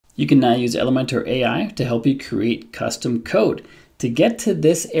You can now use Elementor AI to help you create custom code. To get to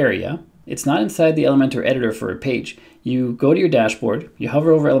this area, it's not inside the Elementor editor for a page. You go to your dashboard, you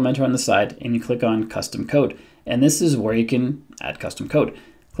hover over Elementor on the side, and you click on custom code. And this is where you can add custom code.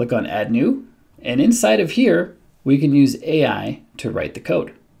 Click on add new, and inside of here, we can use AI to write the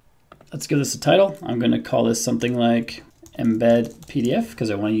code. Let's give this a title. I'm going to call this something like embed PDF because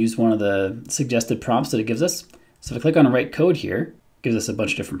I want to use one of the suggested prompts that it gives us. So if I click on write code here, it gives us a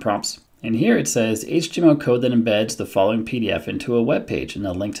bunch of different prompts. And here it says HTML code that embeds the following PDF into a web page and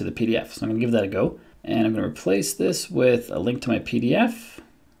a link to the PDF. So I'm going to give that a go. And I'm going to replace this with a link to my PDF,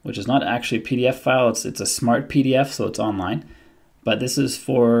 which is not actually a PDF file. It's a smart PDF, so it's online. But this is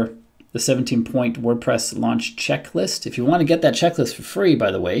for the 17-point WordPress launch checklist. If you want to get that checklist for free, by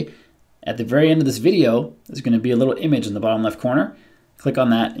the way, at the very end of this video, there's going to be a little image in the bottom left corner. Click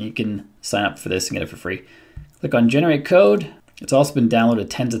on that and you can sign up for this and get it for free. Click on generate code. It's also been downloaded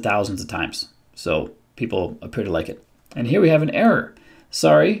tens of thousands of times, so people appear to like it. And here we have an error.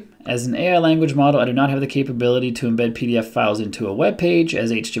 Sorry, as an AI language model, I do not have the capability to embed PDF files into a web page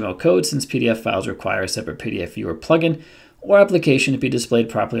as HTML code since PDF files require a separate PDF viewer plugin or application to be displayed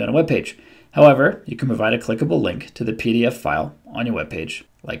properly on a web page. However, you can provide a clickable link to the PDF file on your web page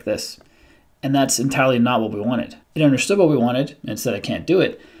like this. And that's entirely not what we wanted. It understood what we wanted and said I can't do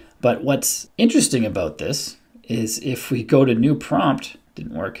it. But what's interesting about this is if we go to new prompt,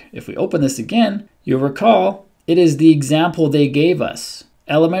 didn't work. If we open this again, you'll recall it is the example they gave us.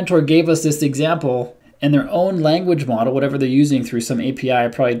 Elementor gave us this example and their own language model, whatever they're using through some API,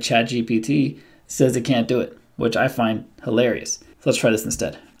 probably ChatGPT, says it can't do it, which I find hilarious. So let's try this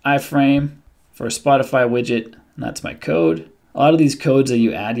instead. Iframe for a Spotify widget, and that's my code. A lot of these codes that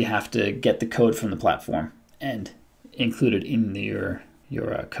you add, you have to get the code from the platform and include it in your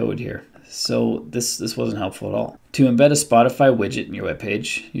code here. So this wasn't helpful at all. To embed a Spotify widget in your web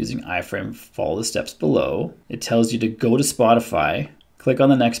page using iframe, follow the steps below. It tells you to go to Spotify, click on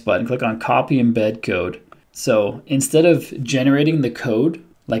the next button, click on copy embed code. So instead of generating the code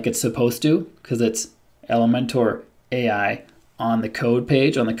like it's supposed to, because it's Elementor AI on the code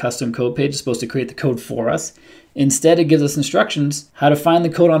page, on the custom code page, it's supposed to create the code for us. Instead, it gives us instructions how to find the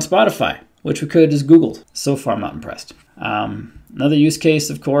code on Spotify, which we could have just Googled. So far, I'm not impressed. Another use case,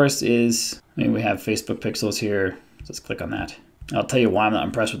 of course, is, we have Facebook pixels here. Let's click on that. I'll tell you why I'm not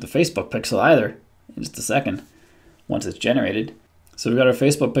impressed with the Facebook pixel either in just a second, once it's generated. So we've got our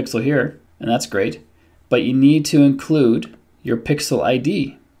Facebook pixel here, and that's great. But you need to include your pixel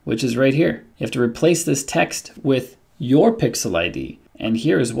ID, which is right here. You have to replace this text with your pixel ID, and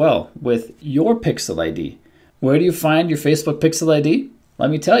here as well with your pixel ID. Where do you find your Facebook pixel ID? Let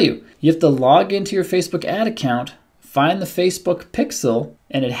me tell you. You have to log into your Facebook ad account, find the Facebook pixel,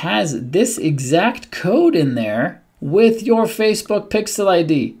 and it has this exact code in there with your Facebook pixel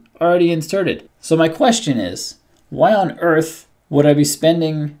ID already inserted. So my question is, why on earth would I be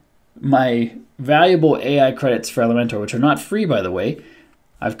spending my valuable AI credits for Elementor, which are not free, by the way?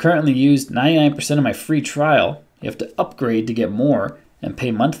 I've currently used 99% of my free trial. You have to upgrade to get more and pay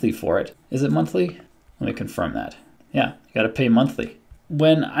monthly for it. Is it monthly? Let me confirm that. Yeah, you got to pay monthly.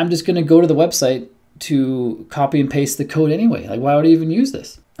 When I'm just going to go to the website to copy and paste the code anyway. Like, why would I even use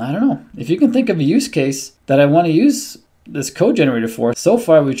this? I don't know. If you can think of a use case that I want to use this code generator for, so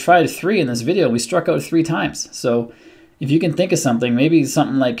far we tried 3 in this video. We struck out 3 times. So if you can think of something, maybe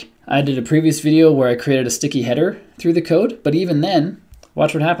something like I did a previous video where I created a sticky header through the code, but even then,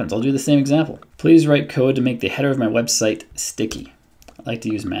 watch what happens. I'll do the same example. Please write code to make the header of my website sticky. I like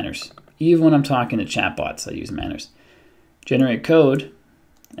to use manners. Even when I'm talking to chatbots, I use manners. Generate code.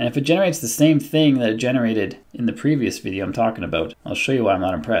 And if it generates the same thing that it generated in the previous video I'm talking about, I'll show you why I'm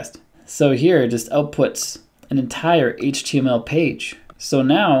not impressed. So here it just outputs an entire HTML page. So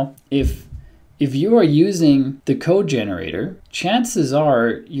now if you are using the code generator, chances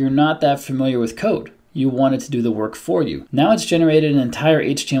are you're not that familiar with code. You want it to do the work for you. Now it's generated an entire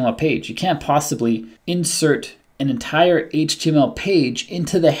HTML page. You can't possibly insert an entire HTML page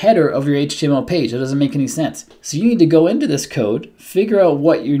into the header of your HTML page. That doesn't make any sense. So you need to go into this code, figure out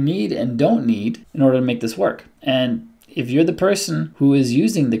what you need and don't need in order to make this work. And if you're the person who is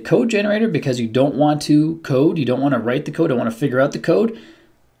using the code generator because you don't want to code, you don't want to write the code, don't want to figure out the code,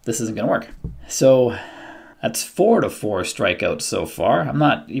 this isn't going to work. So that's 4 out of 4 strikeouts so far. I'm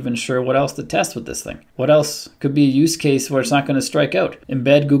not even sure what else to test with this thing. What else could be a use case where it's not going to strike out?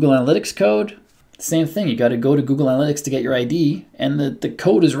 Embed Google Analytics code. Same thing, you got to go to Google Analytics to get your ID, and the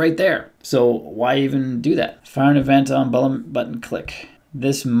code is right there. So why even do that? Fire an event on button click.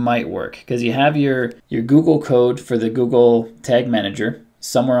 This might work because you have your Google code for the Google Tag Manager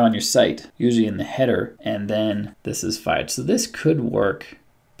somewhere on your site, usually in the header, and then this is fired. So this could work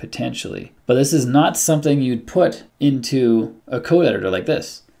potentially. But this is not something you'd put into a code editor like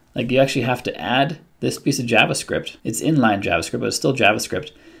this. Like you actually have to add this piece of JavaScript. It's inline JavaScript, but it's still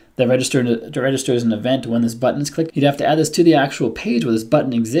JavaScript that registers an event when this button is clicked. You'd have to add this to the actual page where this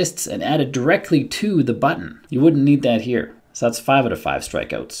button exists and add it directly to the button. You wouldn't need that here. So that's 5 out of 5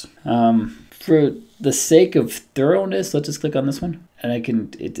 strikeouts. For the sake of thoroughness, let's just click on this one.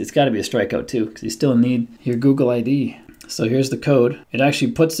 And it's got to be a strikeout too, because you still need your Google ID. So here's the code. It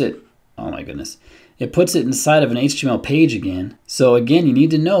actually puts it, oh my goodness. It puts it inside of an HTML page again. So again, you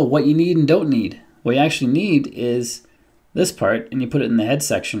need to know what you need and don't need. What you actually need is this part, and you put it in the head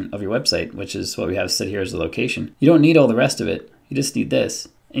section of your website, which is what we have set here as the location. You don't need all the rest of it. You just need this.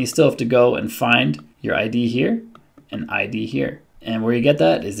 And you still have to go and find your ID here and ID here. And where you get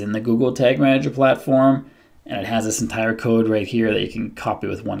that is in the Google Tag Manager platform. And it has this entire code right here that you can copy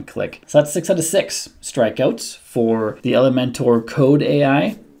with one click. So that's 6 out of 6 strikeouts for the Elementor Code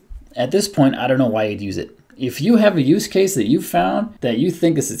AI. At this point, I don't know why you'd use it. If you have a use case that you found that you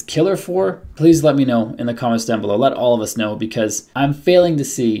think this is killer for, please let me know in the comments down below. Let all of us know, because I'm failing to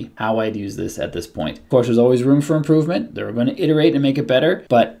see how I'd use this at this point. Of course, there's always room for improvement. They're going to iterate and make it better,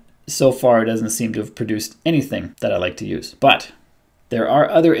 but so far it doesn't seem to have produced anything that I like to use. But there are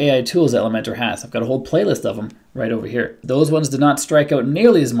other AI tools that Elementor has. I've got a whole playlist of them right over here. Those ones did not strike out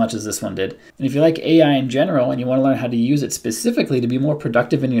nearly as much as this one did. And if you like AI in general and you want to learn how to use it specifically to be more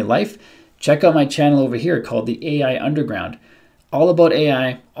productive in your life, check out my channel over here called the AI Underground. All about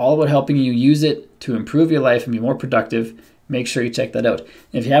AI, all about helping you use it to improve your life and be more productive. Make sure you check that out. And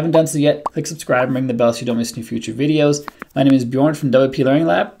if you haven't done so yet, click subscribe and ring the bell so you don't miss any future videos. My name is Bjorn from WP Learning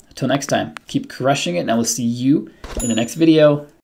Lab. Until next time, keep crushing it, and I will see you in the next video.